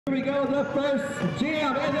Here we go, the first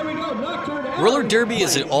jam, and there we go, Nocturne. Roller derby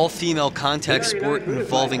is an all-female contact sport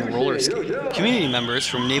involving roller skating. Community members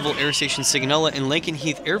from Naval Air Station Sigonella and Lincoln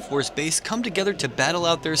Heath Air Force Base come together to battle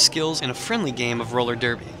out their skills in a friendly game of roller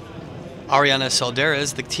derby. Ariana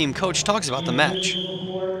Salderez, the team coach, talks about the match.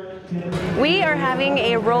 We are having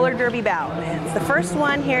a roller derby bout. It's the first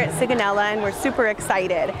one here at Sigonella, and we're super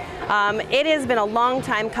excited. It has been a long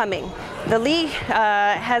time coming. The league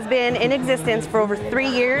has been in existence for over 3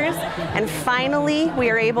 years, and finally we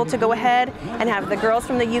are able to go ahead and have the girls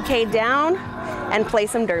from the UK down and play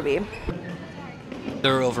some derby.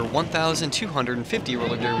 There are over 1,250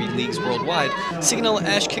 roller derby leagues worldwide. Sigonella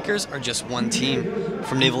Ash Kickers are just one team.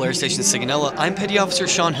 From Naval Air Station Sigonella, I'm Petty Officer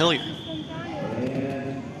Sean Hillier.